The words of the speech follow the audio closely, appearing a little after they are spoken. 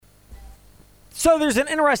So there's an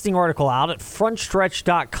interesting article out at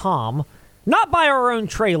frontstretch.com, not by our own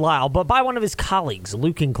Trey Lyle, but by one of his colleagues,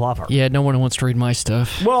 Luken Golver. Yeah, no one wants to read my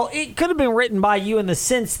stuff. Well, it could have been written by you in the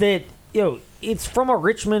sense that, it's from a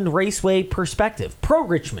Richmond Raceway perspective.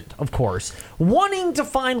 Pro-Richmond, of course. Wanting to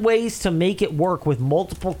find ways to make it work with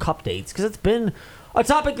multiple cup dates, because it's been a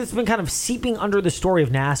topic that's been kind of seeping under the story of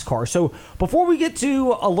NASCAR. So before we get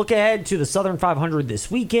to a look ahead to the Southern 500 this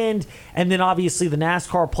weekend, and then obviously the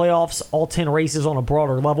NASCAR playoffs, all 10 races on a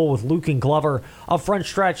broader level with Luken Golver of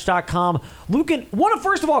frontstretch.com. Luken, want to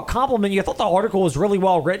first of all compliment you. I thought the article was really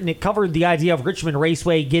well written. It covered the idea of Richmond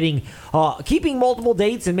Raceway keeping multiple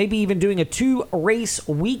dates and maybe even doing a two-cup race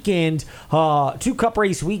weekend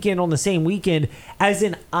on the same weekend as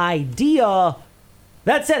an idea.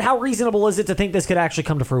 That said, how reasonable is it to think this could actually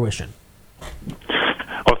come to fruition?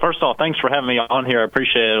 Well, first of all, thanks for having me on here. I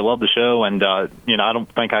appreciate it. I love the show, and I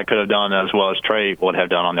don't think I could have done as well as Trey would have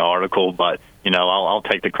done on the article, but I'll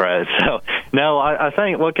take the credit. So, no, I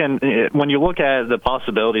think when you look at the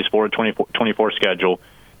possibilities for a 24 schedule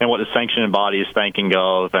and what the sanctioning body is thinking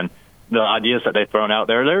of, and the ideas that they've thrown out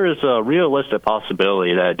there is a realistic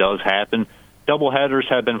possibility that it does happen. Doubleheaders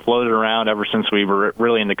have been floated around ever since we were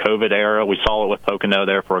really in the COVID era. We saw it with Pocono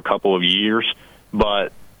there for a couple of years,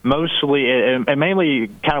 but mostly it mainly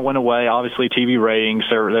kind of went away. Obviously, TV ratings,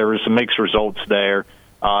 there was some mixed results there,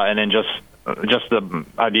 and then just the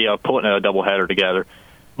idea of putting a doubleheader together.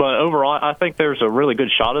 But overall, I think there's a really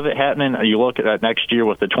good shot of it happening. You look at that next year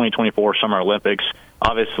with the 2024 Summer Olympics.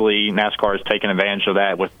 Obviously, NASCAR has taken advantage of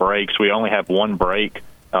that with breaks. We only have one break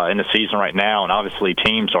in the season right now, and obviously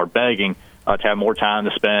teams are begging to have more time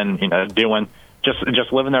to spend, doing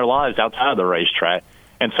just living their lives outside of the racetrack.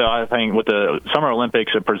 And so I think with the Summer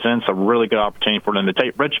Olympics, it presents a really good opportunity for them to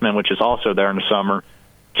take Richmond, which is also there in the summer,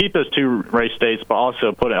 keep those two race dates, but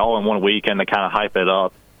also put it all in one weekend to kind of hype it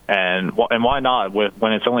up. And why not?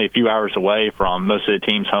 When it's only a few hours away from most of the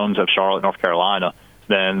teams' homes of Charlotte, North Carolina,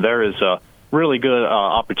 then there is a really good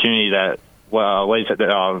opportunity that lays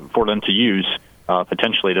for them to use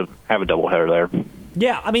potentially to have a doubleheader there.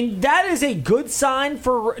 Yeah, I mean, that is a good sign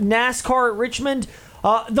for NASCAR at Richmond.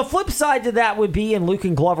 The flip side to that would be, and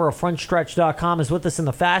Luken Golver of frontstretch.com is with us in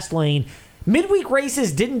the fast lane, midweek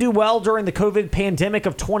races didn't do well during the COVID pandemic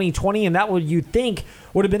of 2020, and that would, you'd think,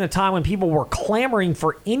 would have been a time when people were clamoring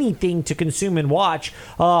for anything to consume and watch,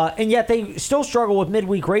 and yet they still struggle with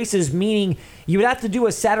midweek races, meaning you would have to do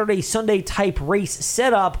a Saturday-Sunday type race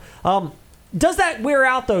setup. Does that wear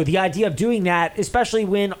out, though, the idea of doing that, especially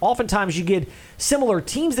when oftentimes you get similar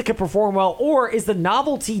teams that can perform well, or is the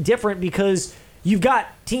novelty different because you've got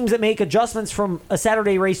teams that make adjustments from a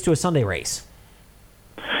Saturday race to a Sunday race?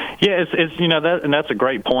 Yeah, and that's a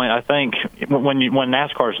great point. I think when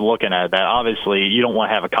NASCAR is looking at that, obviously you don't want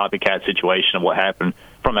to have a copycat situation of what happened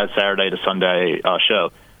from that Saturday to Sunday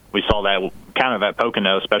show. We saw that kind of at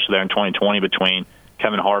Pocono, especially there in 2020 between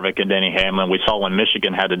Kevin Harvick and Denny Hamlin. We saw when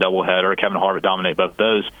Michigan had the doubleheader, Kevin Harvick dominated both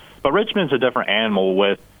those. But Richmond's a different animal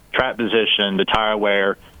with track position, the tire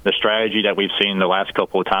wear, the strategy that we've seen the last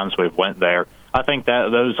couple of times we've went there. I think that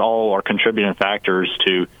those all are contributing factors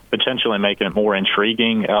to potentially making it more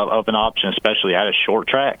intriguing of an option, especially at a short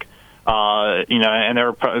track. And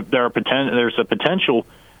there's a potential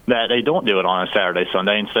that they don't do it on a Saturday,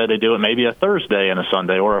 Sunday. Instead, they do it maybe a Thursday and a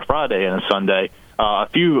Sunday or a Friday and a Sunday. A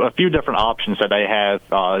few different options that they have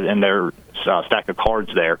in their stack of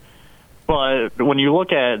cards there. But when you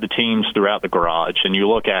look at the teams throughout the garage and you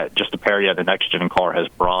look at just the parity that the next-gen car has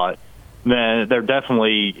brought, then there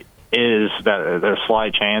definitely is a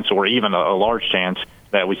slight chance or even a large chance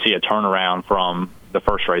that we see a turnaround from the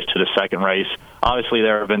first race to the second race. Obviously,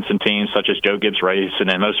 there have been some teams such as Joe Gibbs Race and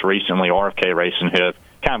then most recently RFK Racing who have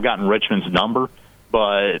kind of gotten Richmond's number.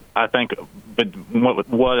 But I think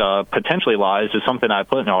what potentially lies is something I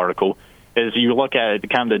put in the article is you look at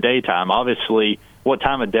kind of the daytime. Obviously, what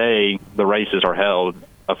time of day the races are held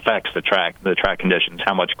affects the track conditions,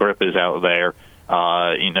 how much grip is out there,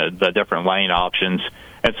 the different lane options.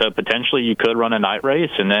 And so potentially you could run a night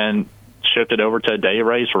race and then shift it over to a day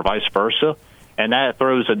race or vice versa. And that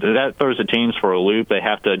throws the teams for a loop. They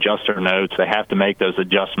have to adjust their notes. They have to make those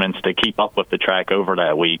adjustments to keep up with the track over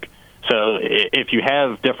that week. So if you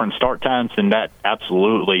have different start times, then that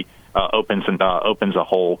absolutely opens a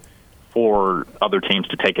hole for other teams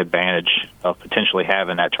to take advantage of potentially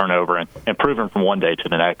having that turnover and improving from one day to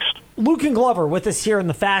the next. Luken Golver with us here in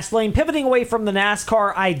the Fast Lane, pivoting away from the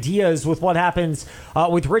NASCAR ideas with what happens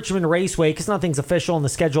with Richmond Raceway, because nothing's official and the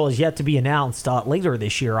schedule is yet to be announced later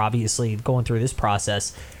this year, obviously, going through this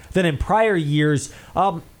process, than in prior years.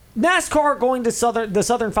 NASCAR going to the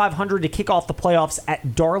Southern 500 to kick off the playoffs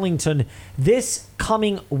at Darlington this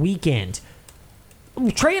coming weekend.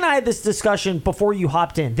 Trey and I had this discussion before you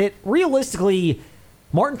hopped in, that realistically,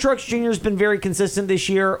 Martin Truex Jr. has been very consistent this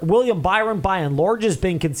year. William Byron, by and large, has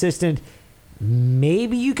been consistent.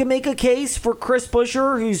 Maybe you can make a case for Chris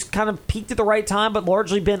Buescher, who's kind of peaked at the right time, but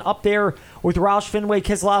largely been up there with Roush Fenway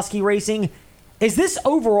Keselowski Racing. Is this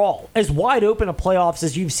overall as wide open a playoffs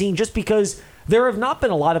as you've seen, just because there have not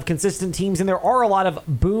been a lot of consistent teams and there are a lot of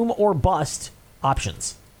boom or bust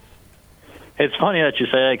options? It's funny that you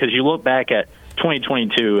say that, because you look back at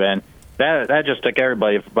 2022, and that just took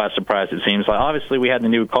everybody by surprise, it seems like. Obviously, we had the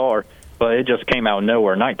new car, but it just came out of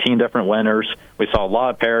nowhere. 19 different winners. We saw a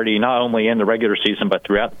lot of parity, not only in the regular season, but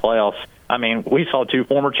throughout the playoffs. I mean, we saw 2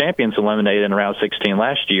 former champions eliminated in round 16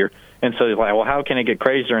 last year. And so it's like, well, how can it get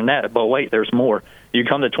crazier than that? But wait, there's more. You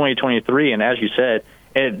come to 2023, and as you said,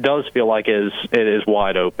 it does feel like it is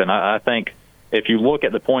wide open. I think if you look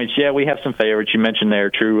at the points, yeah, we have some favorites. You mentioned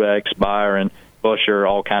there, Truex, Byron, Buescher,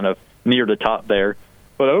 all kind of near the top there.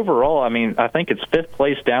 But overall, I mean, I think it's 5th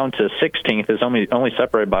place down to 16th is only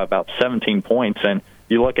separated by about 17 points. And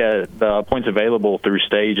you look at the points available through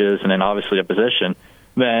stages and then obviously a position,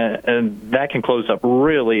 and that can close up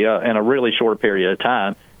really in a really short period of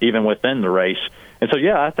time, even within the race. And so,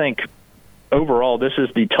 yeah, I think overall this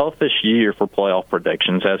is the toughest year for playoff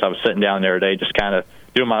predictions. As I was sitting down there today, just kind of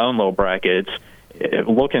doing my own little brackets,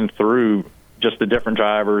 looking through just the different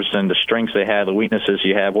drivers and the strengths they have, the weaknesses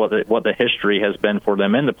you have, what the history has been for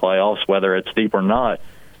them in the playoffs, whether it's deep or not.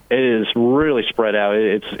 It is really spread out.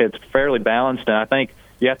 It's fairly balanced, and I think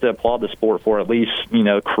you have to applaud the sport for at least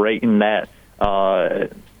creating that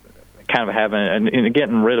kind of having and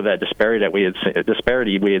getting rid of that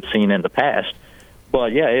disparity we had seen in the past.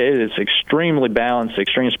 But yeah, it is extremely balanced,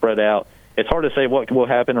 extremely spread out. It's hard to say what will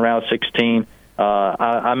happen around 16.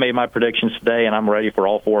 I made my predictions today, and I'm ready for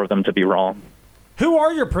all 4 of them to be wrong. Who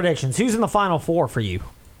are your predictions? Who's in the Final 4 for you?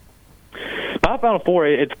 My Final 4,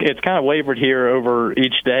 it's kind of wavered here over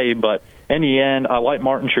each day, but in the end, I like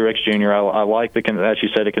Martin Truex Jr. I like, as you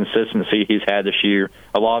said, the consistency he's had this year.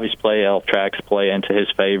 A lot of his playoff tracks play into his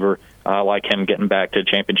favor. I like him getting back to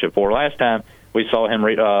Championship 4. Last time we saw him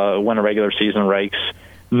win a regular season race,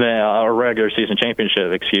 a regular season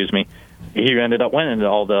championship, he ended up winning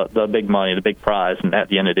all the big money, the big prize, and at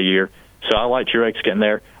the end of the year. So I like Truex getting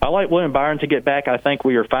there. I like William Byron to get back. I think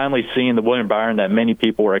we are finally seeing the William Byron that many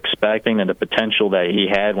people were expecting and the potential that he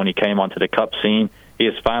had when he came onto the Cup scene. He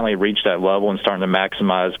has finally reached that level and starting to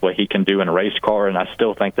maximize what he can do in a race car, and I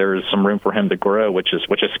still think there is some room for him to grow, which is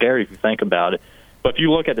scary if you think about it. But if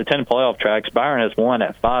you look at the 10 playoff tracks, Byron has won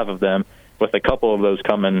at 5 of them, with a couple of those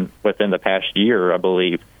coming within the past year, I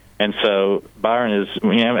believe. And so Byron is,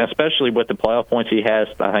 especially with the playoff points he has,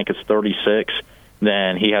 I think it's 36,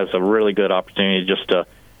 then he has a really good opportunity just to,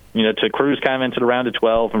 to cruise kind of into the round of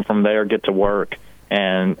 12 and from there get to work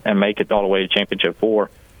and make it all the way to Championship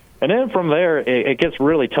 4. And then from there, it gets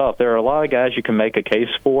really tough. There are a lot of guys you can make a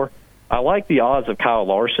case for. I like the odds of Kyle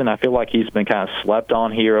Larson. I feel like he's been kind of slept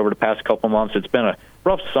on here over the past couple months. It's been a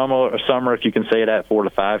rough summer, if you can say that,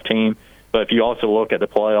 4-5 team. But if you also look at the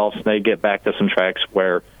playoffs, they get back to some tracks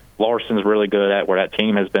where Larson's really good at, where that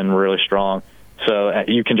team has been really strong. So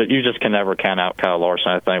you just can never count out Kyle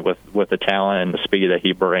Larson, I think, with the talent and the speed that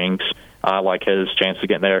he brings. I like his chance of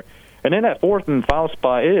getting there. And then that 4th and final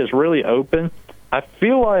spot, it is really open. I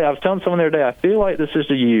feel like, I was telling someone the other day, I feel like this is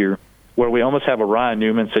the year where we almost have a Ryan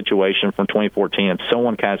Newman situation from 2014, and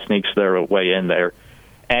someone kind of sneaks their way in there.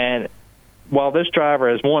 And while this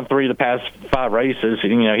driver has won 3 of the past 5 races,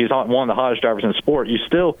 he's not one of the hottest drivers in the sport,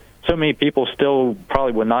 so many people still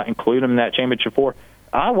probably would not include him in that Championship 4.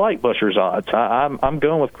 I like Buescher's odds. I'm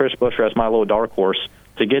going with Chris Buescher as my little dark horse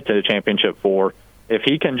to get to the Championship 4. If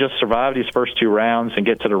he can just survive these first 2 rounds and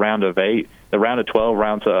get to the round of 8, the round of 12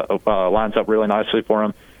 lines up really nicely for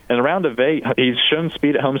him. In the round of 8, he's shown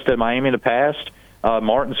speed at Homestead, Miami in the past.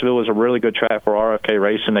 Martinsville is a really good track for RFK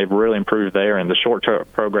Racing. They've really improved there in the short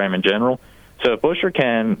program in general. So if Buescher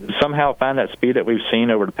can somehow find that speed that we've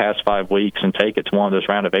seen over the past 5 weeks and take it to one of those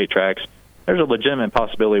round of 8 tracks, there's a legitimate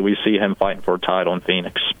possibility we see him fighting for a title in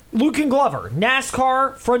Phoenix. Luken Golver,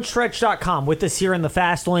 NASCAR, frontstretch.com with us here in the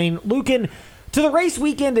Fast Lane. Luken, to the race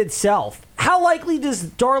weekend itself, how likely does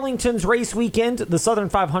Darlington's race weekend, the Southern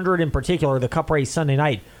 500 in particular, the Cup race Sunday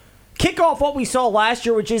night, kick off what we saw last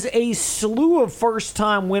year, which is a slew of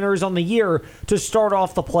first-time winners on the year to start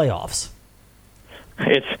off the playoffs?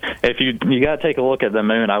 If you got to take a look at the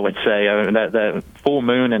moon, I would say that full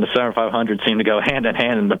moon and the Southern 500 seem to go hand in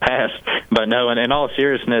hand in the past. But no, and in all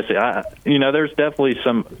seriousness, there's definitely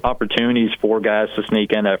some opportunities for guys to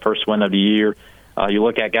sneak in that first win of the year. You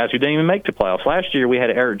look at guys who didn't even make the playoffs. Last year, we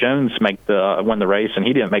had Eric Jones win the race, and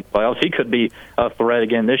he didn't make the playoffs. He could be a threat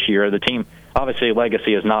again this year. The team, obviously,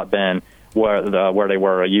 legacy has not been where they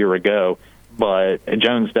were a year ago, but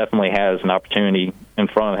Jones definitely has an opportunity in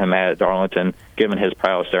front of him at Darlington, given his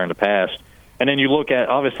prowess there in the past. And then you look at,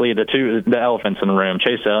 obviously, the elephants in the room,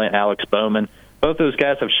 Chase Elliott and Alex Bowman. Both those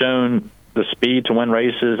guys have shown the speed to win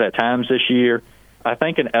races at times this year. I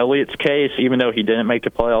think in Elliott's case, even though he didn't make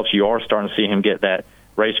the playoffs, you are starting to see him get that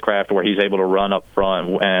racecraft where he's able to run up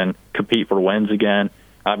front and compete for wins again.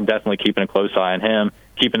 I'm definitely keeping a close eye on him,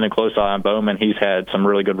 keeping a close eye on Bowman. He's had some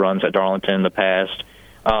really good runs at Darlington in the past.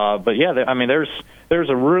 But yeah, there's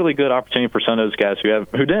a really good opportunity for some of those guys who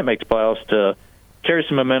didn't make the playoffs to carry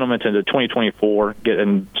some momentum into 2024,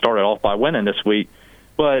 getting started off by winning this week.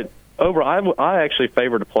 But I actually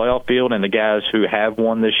favor the playoff field and the guys who have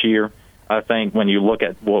won this year. I think when you look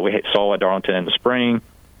at what we saw at Darlington in the spring,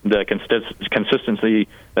 the consistency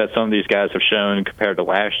that some of these guys have shown compared to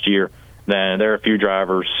last year, then there are a few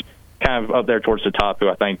drivers kind of up there towards the top who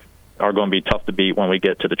I think are going to be tough to beat when we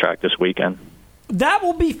get to the track this weekend. That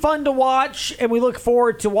will be fun to watch, and we look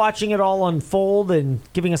forward to watching it all unfold and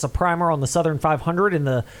giving us a primer on the Southern 500 and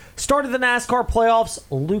the start of the NASCAR playoffs.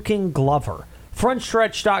 Luken Glover,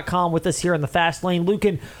 frontstretch.com, with us here in the Fast Lane.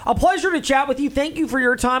 Luken, a pleasure to chat with you. Thank you for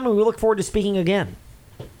your time, and we look forward to speaking again.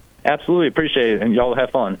 Absolutely. Appreciate it, and y'all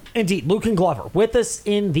have fun. Indeed. Luken Glover with us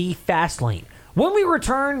in the Fast Lane. When we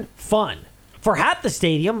return, fun for half the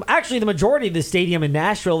stadium, actually the majority of the stadium in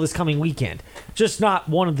Nashville this coming weekend, just not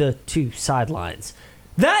one of the two sidelines.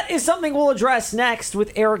 That is something we'll address next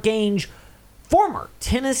with Eric Ainge, former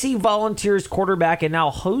Tennessee Volunteers quarterback and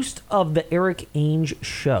now host of the Eric Ainge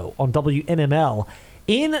Show on WNML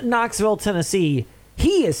in Knoxville, Tennessee.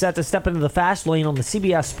 He is set to step into the Fast Lane on the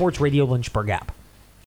CBS Sports Radio Lynchburg app.